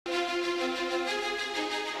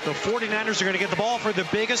The 49ers are going to get the ball for the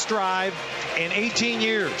biggest drive in 18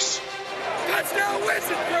 years. Touchdown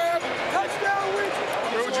Winston, Grab! Touchdown Winston!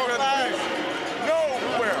 Where would you rather be?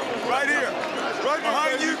 Nowhere. Right here. Right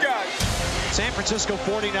behind you guys. San Francisco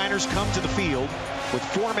 49ers come to the field with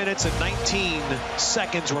 4 minutes and 19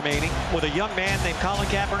 seconds remaining with a young man named Colin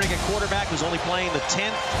Kaepernick at quarterback who's only playing the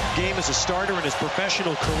 10th game as a starter in his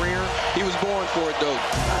professional career. He was born for it, though.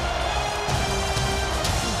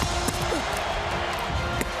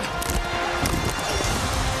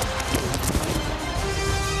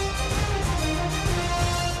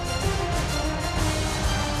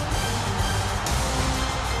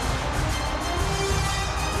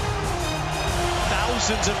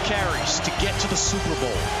 Thousands of carries to get to the Super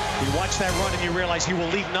Bowl. You watch that run and you realize he will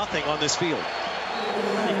leave nothing on this field.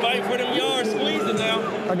 He's fighting for them yards, squeeze it now.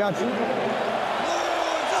 I got you.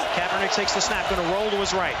 Kaepernick takes the snap, going to roll to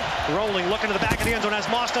his right. Rolling, looking to the back of the end zone as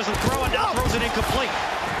Moss doesn't throw it, now throws it incomplete.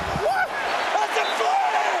 What? That's a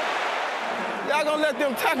flag! Y'all gonna let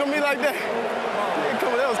them tackle me like that?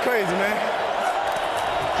 That was crazy, man.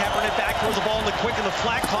 Kaepernick back, throws the ball in the quick and the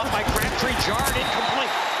flag caught by Crabtree, jarred,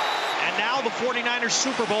 incomplete. And now the 49ers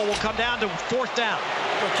Super Bowl will come down to 4th down.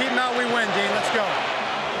 Well, keep them out, we win, Dean. Let's go.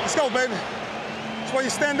 Let's go, baby. That's where you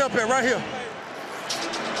stand up at, right here.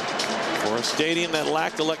 For a stadium that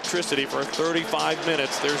lacked electricity for 35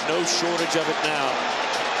 minutes, there's no shortage of it now.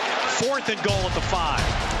 4th and goal at the 5.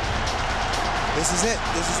 This is it.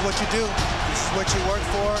 This is what you do. This is what you work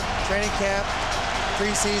for. Training camp,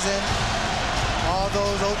 preseason, all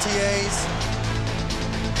those OTAs.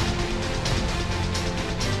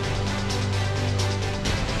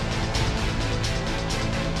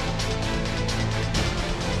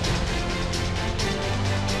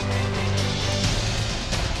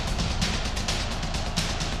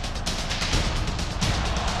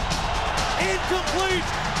 Incomplete!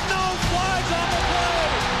 No flags on the play!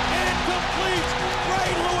 Incomplete! Ray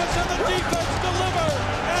Lewis and the defense deliver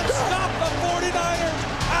and stop the 49ers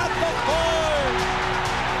at the 5!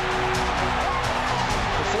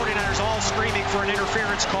 The 49ers all screaming for an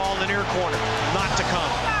interference call in the near corner. Not to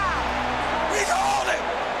come. We called it!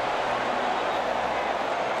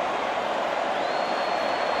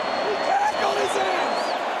 We tackled his hands!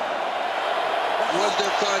 Was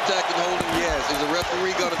there contact and holding? Yes. Is the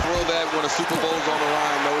referee going to throw that when a Super Bowl's on the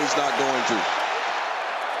line? No, he's not going to.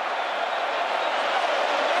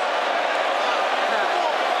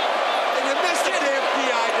 And you missed the damn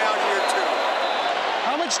PI down here, too.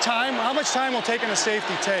 How much time will taking a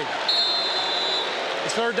safety take?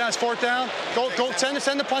 It's 3rd down, it's 4th down. Go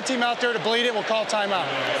send the punt team out there to bleed it. We'll call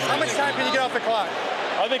timeout. How much time can you get off the clock?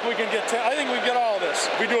 I think we can get all of this.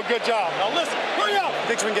 We do a good job. Now listen, hurry up!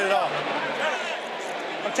 Thinks we can get it off.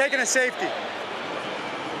 I'm taking a safety.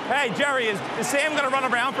 Hey, Jerry, is Sam going to run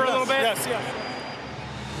around for a little bit? Yes.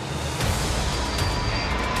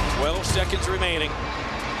 12 seconds remaining.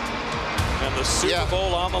 And the Super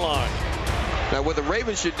Bowl on the line. Now, what the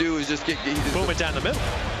Ravens should do is just boom it down the middle.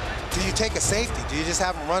 Do you take a safety? Do you just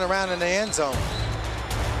have him run around in the end zone?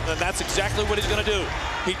 And that's exactly what he's going to do.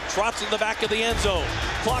 He trots in the back of the end zone.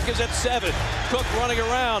 Clock is at 7. Cook running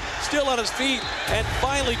around, still on his feet, and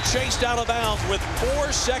finally chased out of bounds with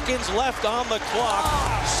 4 seconds left on the clock.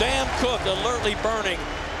 Sam Cook alertly burning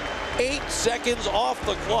 8 seconds off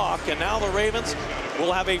the clock, and now the Ravens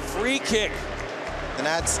will have a free kick. And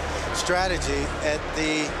that's strategy that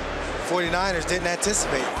the 49ers didn't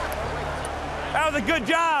anticipate. That was a good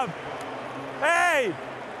job. Hey,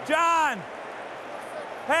 John.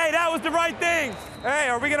 Hey, that was the right thing. Hey,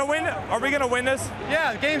 are we gonna win? Are we gonna win this?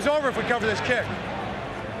 Yeah, the game's over if we cover this kick.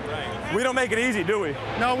 We don't make it easy, do we?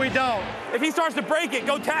 No, we don't. If he starts to break it,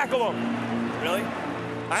 go tackle him. Really?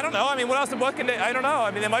 I don't know. I mean, what else? What can they? I don't know.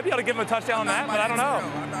 I mean, they might be able to give him a touchdown on that, but I don't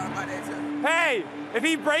know. Hey, if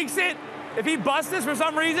he breaks it, if he busts this for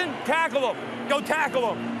some reason, tackle him. Go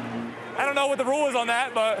tackle him. I don't know what the rule is on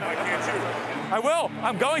that, but I can't shoot. I will.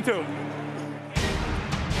 I'm going to.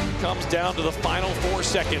 Comes down to the final 4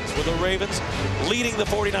 seconds with the Ravens leading the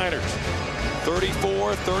 49ers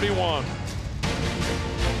 34-31.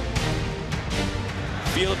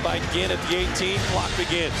 Fielded by Ginn at the 18. Clock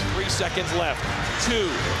begins. 3 seconds left. 2.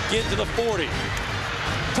 Ginn to the 40.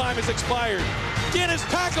 Time has expired. Ginn is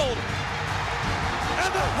tackled.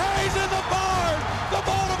 And the Hayes in the barn. The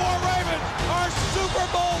Baltimore Ravens are Super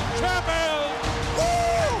Bowl champions.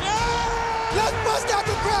 Woo! Yeah! Let's bust out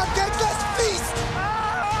the crowd, Gates. Let's feast.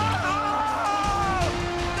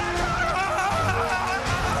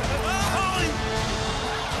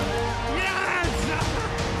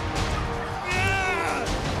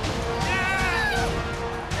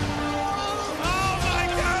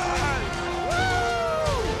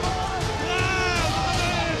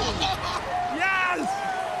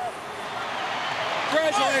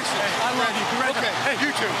 I love you. Okay, hey,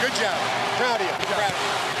 you too. Good job. Proud of you. Proud of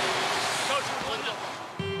you.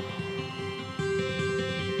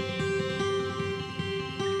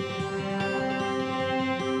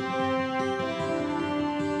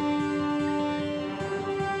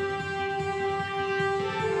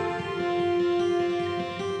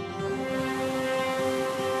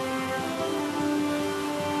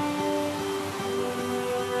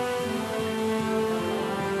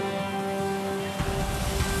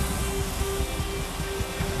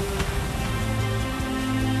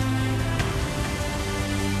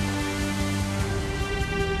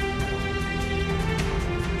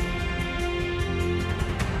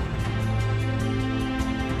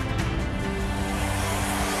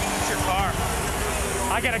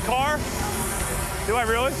 I get a car? Do I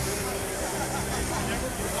really?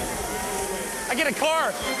 I get a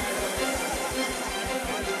car.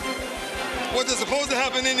 Was it supposed to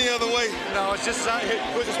happen any other way? No, it's just,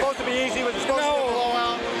 was it supposed to be easy? Was it supposed to be a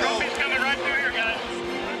blowout? No. It's coming right through here, guys.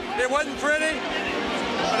 It wasn't pretty,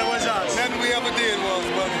 but it was us. Nothing we ever did was,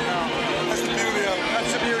 buddy. No. That's the beauty of it.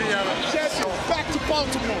 That's the beauty of it. Champions, back to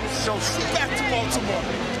Baltimore. So back to Baltimore.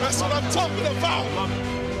 That's what I'm talking about.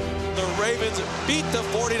 The Ravens beat the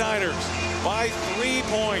 49ers by 3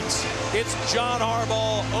 points. It's John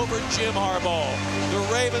Harbaugh over Jim Harbaugh. The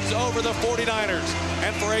Ravens over the 49ers.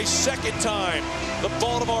 And for a second time, the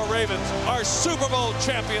Baltimore Ravens are Super Bowl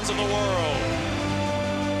champions of the world.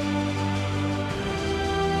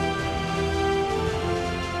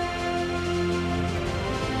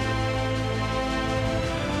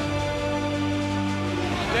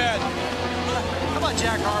 Dad, how about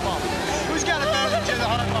Jack Harbaugh? Who's got a better than the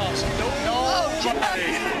Harbaughs? Nobody.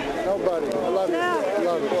 Nobody. I love it. I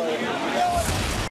love it.